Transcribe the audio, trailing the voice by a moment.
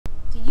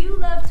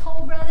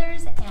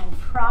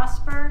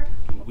prosper.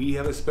 We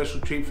have a special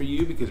treat for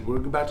you because we're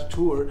about to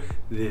tour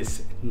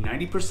this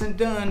 90%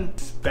 done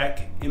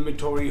spec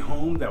inventory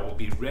home that will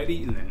be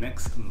ready in the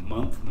next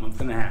month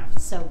and a half.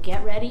 So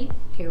get ready,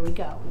 here we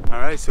go.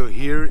 All right, so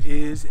here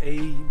is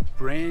a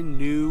brand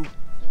new,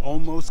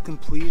 almost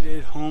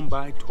completed home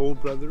by Toll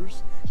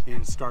Brothers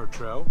in Star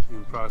Trail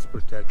in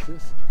Prosper,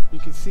 Texas. You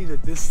can see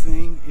that this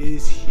thing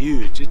is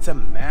huge. It's a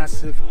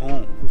massive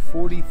home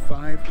for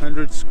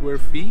 4,500 square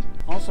feet.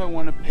 Also, I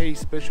want to pay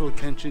special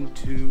attention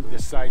to the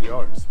side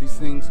yards. These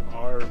things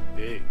are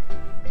big.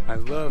 I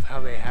love how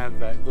they have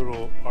that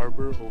little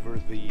arbor over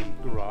the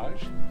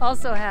garage.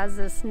 Also has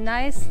this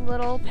nice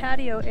little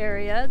patio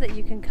area that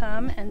you can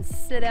come and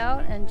sit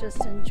out and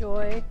just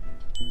enjoy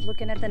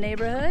looking at the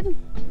neighborhood.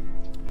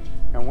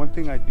 Now, one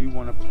thing I do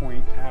want to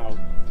point out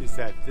is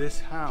that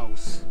this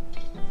house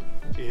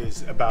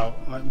is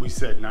about, like we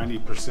said,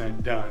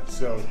 90% done.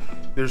 So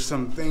there's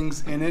some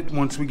things in it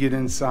once we get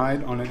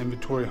inside on an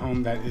inventory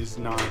home that is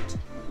not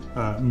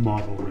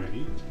model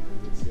ready.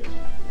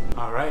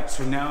 All right,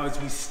 so now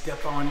as we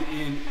step on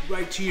in,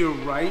 right to your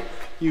right,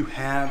 you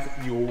have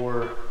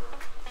your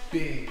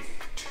big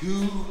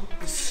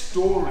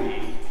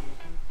 2-story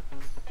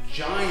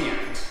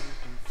giant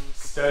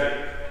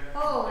study.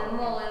 Holy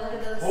moly, look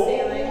at those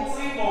ceilings.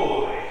 Holy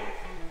moly.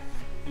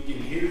 You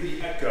can hear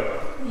the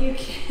echo. You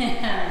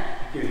can.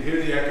 You can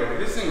hear the echo.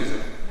 This thing is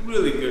a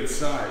really good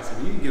size. I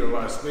mean, you can get a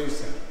lot of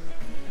space in it.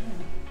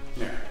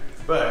 Yeah,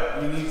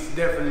 but you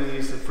definitely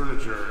need some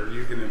furniture or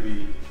you're gonna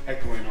be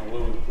echoing all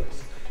over the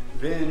place.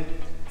 Then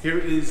here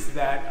is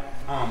that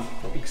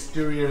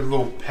exterior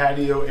little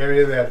patio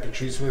area that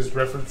Patrice was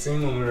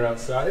referencing when we were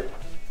outside.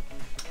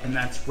 And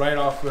that's right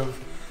off of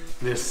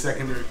this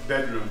secondary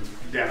bedroom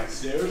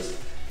downstairs.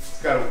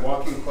 It's got a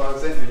walk-in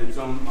closet and its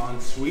own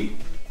ensuite.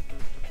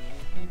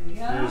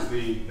 There's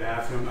the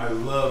bathroom. I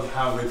love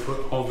how they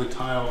put all the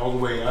tile all the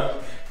way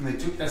up. And they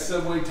took that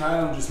subway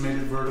tile and just made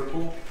it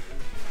vertical.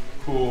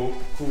 Cool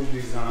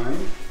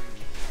design.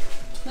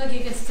 Look,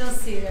 you can still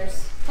see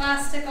there's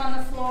plastic on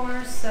the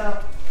floor,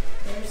 so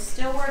they're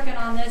still working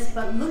on this,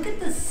 but look at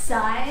the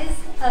size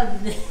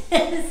of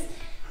this.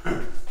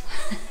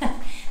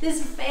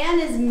 This fan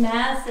is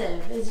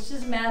massive. It's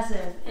just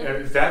massive.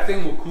 That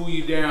thing will cool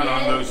you down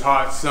on those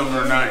hot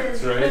summer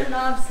nights, right? Putting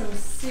off some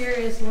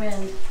serious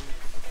wind.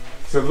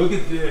 So look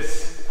at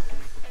this.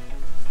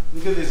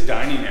 Look at this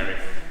dining area.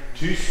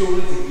 2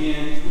 stories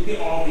again. Look at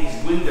all these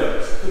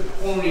windows.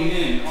 Pouring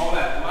in all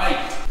that light.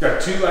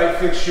 Got 2 light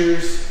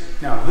fixtures.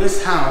 Now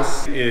this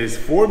house is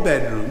 4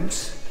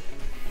 bedrooms,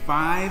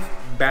 5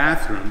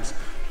 bathrooms,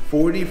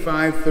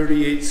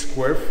 4,538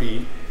 square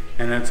feet,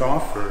 and that's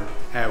offered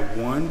at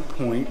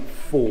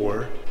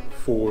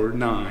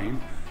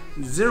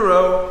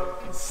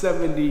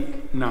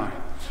 1.449,079.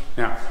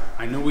 Now,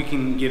 I know we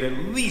can get at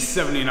least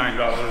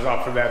 $79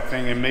 off of that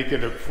thing and make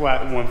it a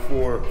flat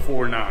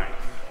 1.449,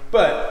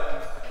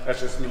 but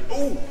that's just me.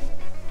 Oh!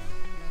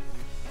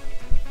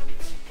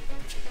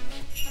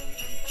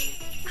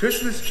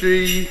 Christmas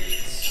tree.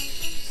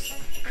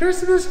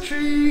 Christmas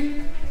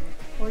tree.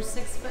 Or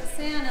 6-foot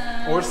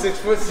Santa. Or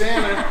 6-foot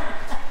Santa.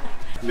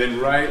 Then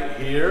right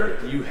here,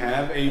 you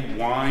have a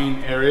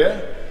wine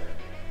area.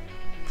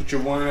 Put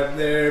your wine up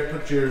there,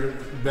 put your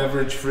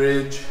beverage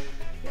fridge.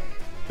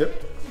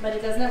 Yep. But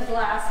it doesn't have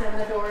glass in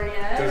the door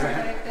yet or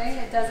anything.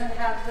 It doesn't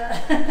have the...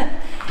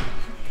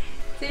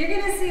 So you're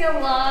gonna see a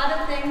lot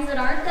of things that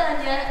aren't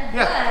done yet,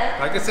 yeah,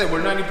 but... like I said,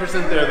 we're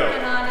 90% there though.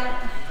 Working on it.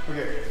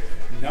 Okay,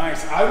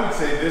 nice. I would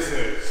say this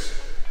is...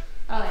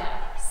 Oh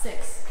yeah,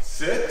 6.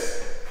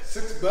 6?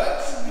 6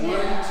 butts?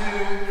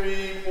 Yeah. 1, 2,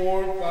 3,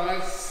 4,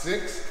 5,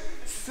 6.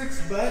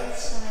 6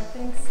 butts. I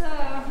think so.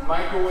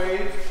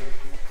 Microwave.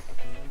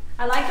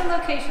 I like the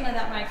location of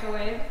that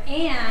microwave,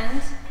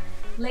 and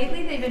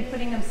lately they've been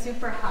putting them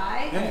super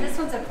high, and this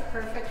one's a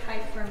perfect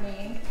height for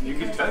me. You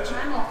can touch it.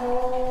 I'm a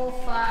whole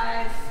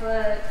 5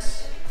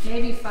 foot,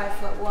 maybe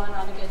 5'1"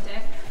 on a good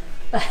day.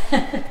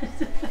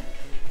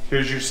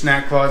 Here's your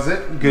snack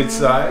closet, good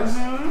size.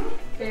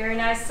 Very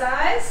nice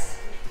size.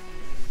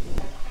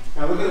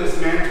 Now look at this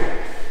mantle.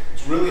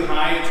 It's really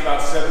high, it's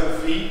about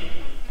 7 feet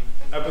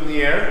up in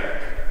the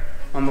air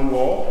on the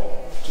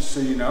wall. Just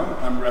so you know,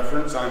 I'm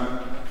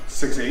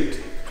 6'8".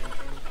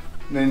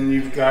 Then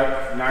you've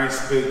got a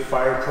nice big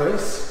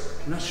fireplace.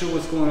 I'm not sure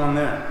what's going on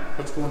there.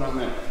 What's going on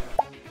there?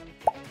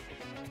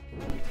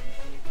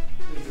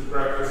 This is the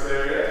breakfast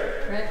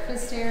area.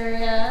 Breakfast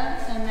area,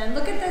 and then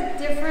look at the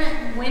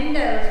different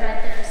windows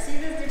right there. See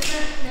the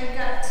different, they've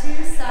got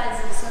 2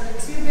 sizes. So the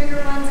 2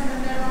 bigger ones in the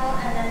middle,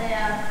 and then they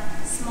have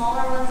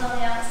smaller ones on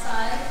the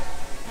outside.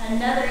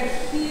 Another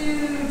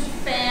huge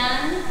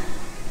fan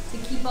to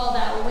keep all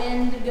that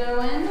wind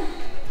going.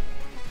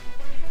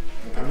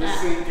 And this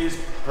thing is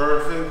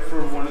perfect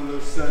for one of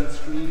those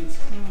sunscreens,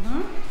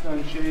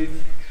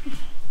 sunshades.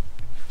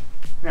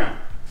 Now,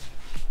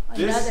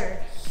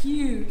 another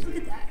huge, look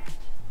at that.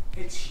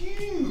 It's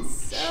huge.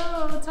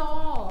 So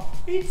tall.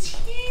 It's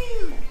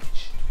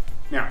huge.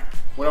 Now,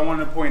 what I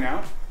want to point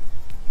out,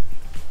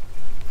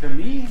 to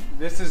me,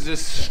 this is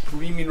just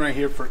screaming right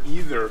here for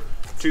either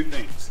 2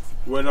 things.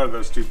 What are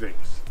those two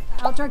things?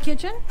 Outdoor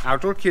kitchen.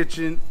 Outdoor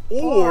kitchen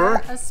or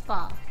a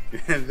spa.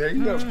 there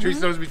you go.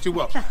 Patrice knows me too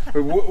well.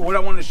 But what I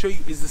want to show you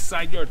is the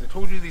side yards. I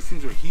told you these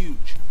things are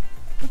huge.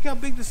 Look how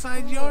big the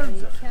side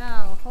yards are.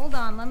 Cow. Hold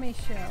on, let me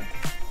show.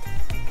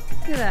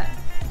 Look at that.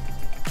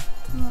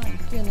 Oh my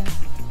goodness.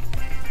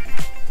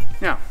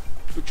 Now,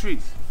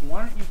 Patrice,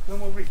 why don't you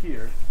come over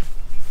here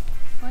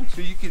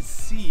so you can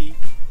see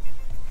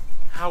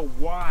how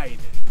wide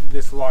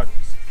this lot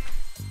is.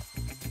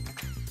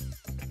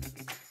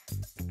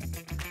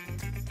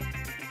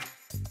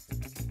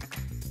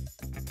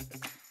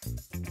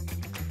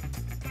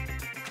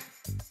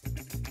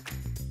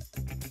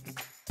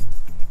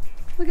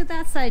 Look at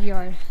that side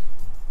yard.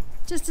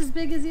 Just as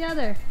big as the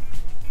other.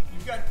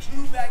 You got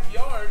 2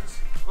 backyards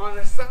on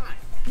the side.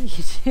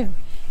 You do.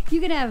 You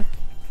could have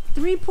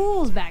 3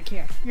 pools back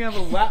here. You have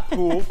a lap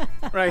pool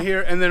right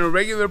here, and then a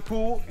regular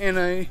pool and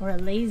a... Or a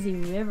lazy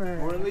river.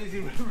 Or a lazy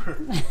river.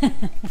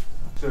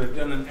 So they've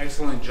done an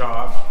excellent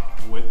job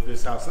with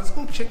this house. Let's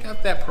go check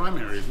out that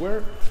primary.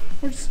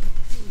 Where's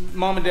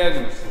Mom and Dad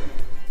gonna sleep?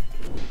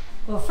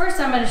 Well, first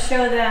I'm going to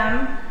show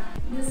them.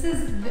 This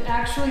is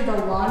actually the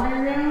laundry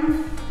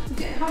room.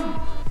 Look at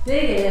how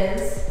big it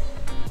is.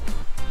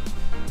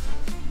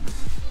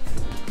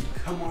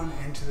 Come on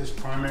into this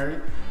primary.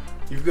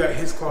 You've got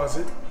his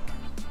closet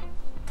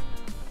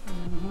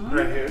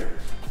right here.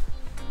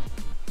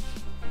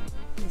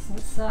 Decent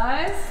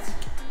sized.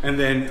 And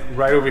then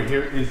right over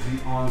here is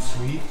the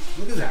ensuite.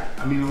 Look at that.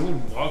 I mean, a little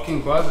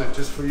walk-in closet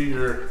just for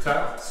your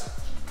towels.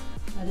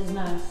 That is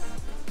nice.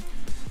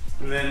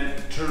 And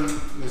then turn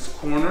this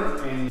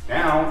corner and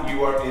now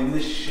you are in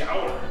the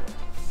shower.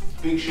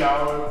 Big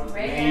shower,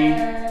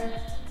 main,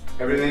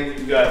 everything.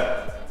 You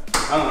got,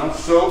 I don't know,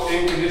 soap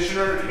and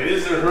conditioner,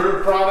 his or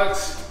her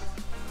products.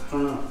 I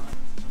don't know.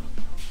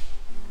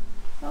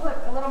 Oh look,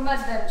 a little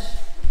mud bench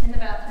in the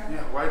bathroom.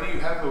 Yeah, why do you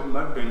have a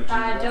mud bench?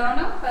 I don't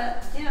know,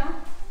 but you know,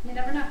 you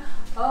never know.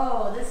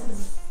 Oh, this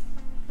is,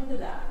 look at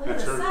that. Look at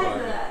the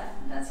size of that.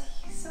 That's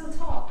so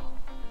tall.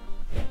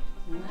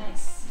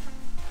 Nice.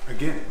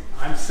 Again,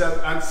 I'm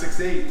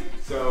 6'8",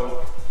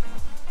 so.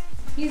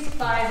 He's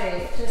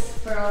 5'8", just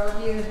for all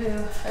of you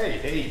who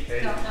Hey.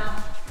 don't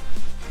know.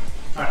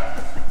 All right,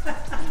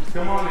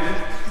 come on in.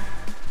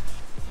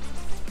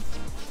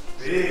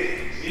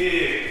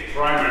 Big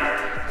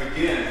primary.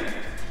 Again,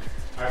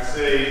 I'd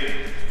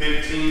say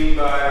 15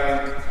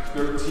 by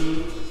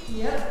 13.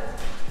 Yep.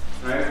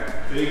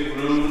 Right? Big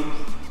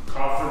room,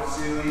 coffered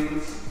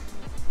ceilings,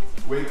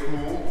 way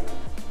cool.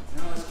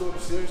 Now let's go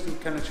upstairs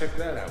and kind of check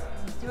that out.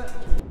 Let's do it.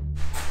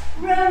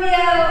 Romeo,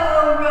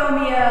 oh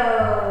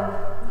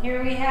Romeo.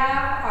 Here we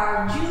have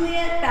our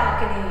Juliet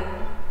balcony.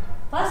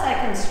 Plus I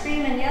can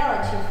scream and yell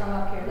at you from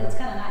up here. That's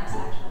kind of nice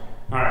actually.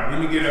 All right,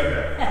 let me get up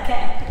there.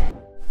 Okay.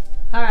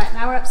 All right,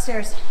 now we're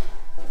upstairs.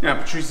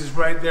 Now Patrice is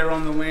right there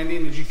on the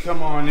landing as you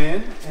come on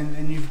in, and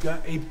then you've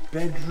got a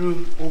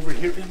bedroom over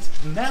here.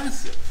 It's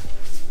massive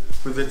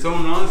with its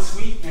own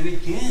ensuite, and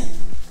again.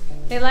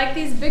 They like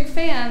these big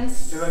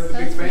fans. They like the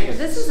big fans.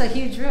 This is a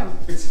huge room.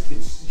 It's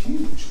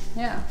huge.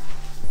 Yeah.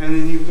 And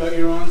then you've got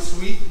your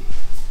ensuite,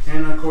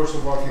 and of course a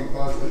walk-in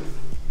closet.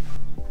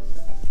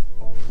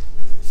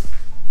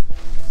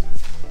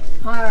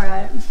 All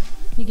right.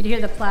 You can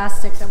hear the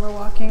plastic that we're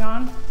walking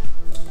on.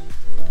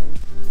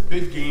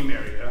 Big game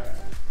area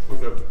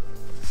with a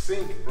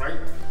sink, right?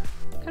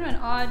 Kind of an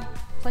odd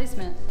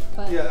placement,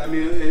 but Yeah, I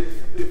mean,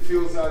 it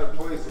feels out of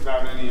place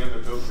without any other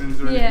built-ins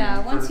or anything. yeah,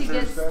 once you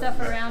get stuff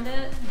around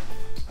it.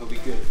 It'll be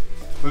good.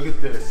 Look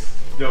at this,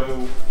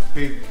 double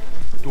big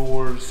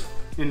doors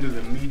into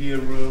the media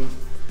room,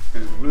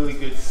 and really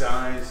good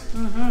size.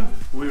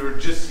 We were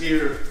just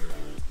here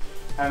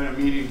having a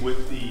meeting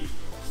with the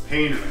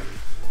painter,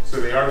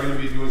 so they are going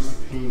to be doing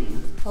some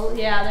painting. Oh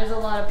yeah, there's a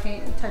lot of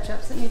paint and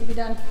touch-ups that need to be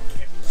done.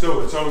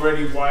 So it's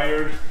already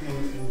wired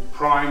and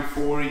primed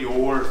for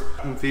your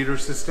home theater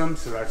system,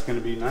 so that's going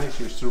to be nice.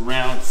 Your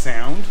surround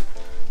sound.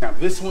 Now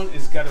this one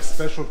has got a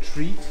special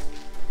treat.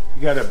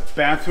 You got a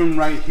bathroom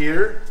right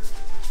here.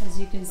 As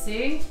you can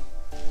see,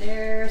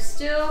 they're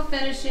still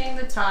finishing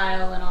the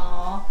tile and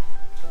all.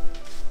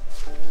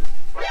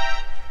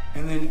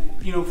 And then,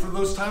 you know, for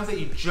those times that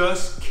you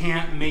just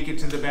can't make it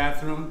to the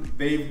bathroom,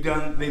 they've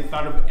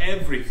thought of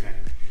everything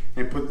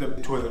and put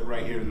the toilet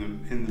right here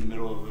in the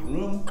middle of the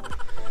room.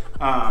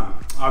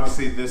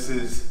 Obviously this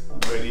is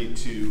ready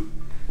to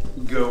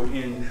go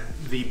in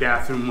the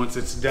bathroom once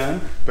it's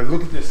done, but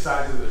look at the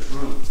size of this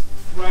room.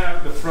 Right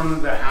out the front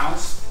of the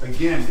house.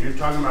 Again, you're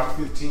talking about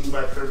 15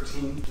 by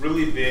 13,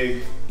 really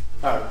big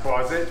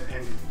closet,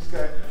 and it's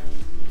got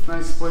a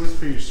nice place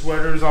for your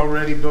sweaters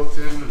already built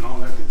in and all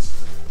that good stuff.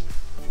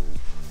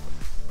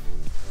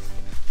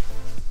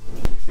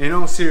 In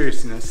all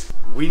seriousness,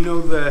 we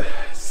know the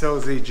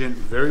sales agent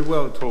very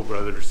well at Toll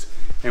Brothers,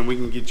 and we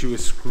can get you a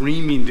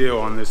screaming deal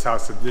on this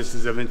house if this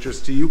is of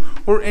interest to you,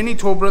 or any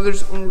Toll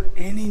Brothers, or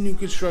any new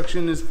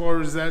construction as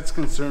far as that's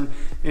concerned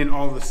in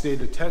all the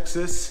state of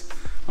Texas.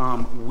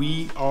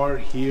 We are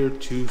here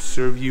to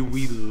serve you.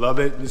 We love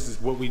it. This is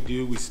what we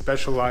do. We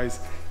specialize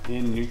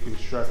in new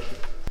construction.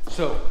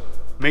 So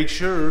make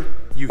sure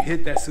you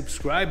hit that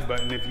subscribe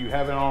button if you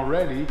haven't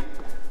already,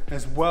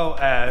 as well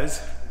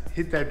as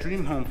hit that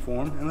dream home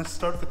form, and let's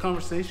start the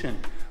conversation.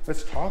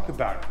 Let's talk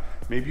about it.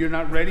 Maybe you're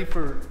not ready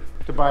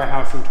to buy a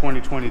house in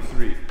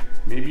 2023.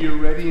 Maybe you're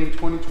ready in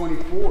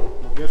 2024.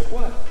 Well, guess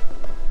what?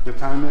 The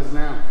time is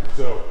now.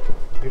 So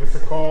give us a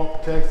call,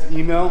 text,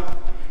 email,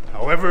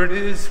 however it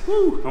is,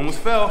 almost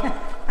fell.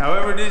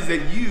 However it is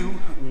that you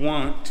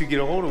want to get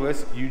a hold of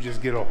us, you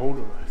just get a hold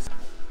of us.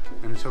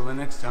 And until the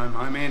next time,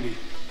 I'm Andy.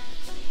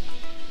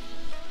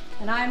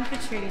 And I'm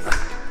Patrice.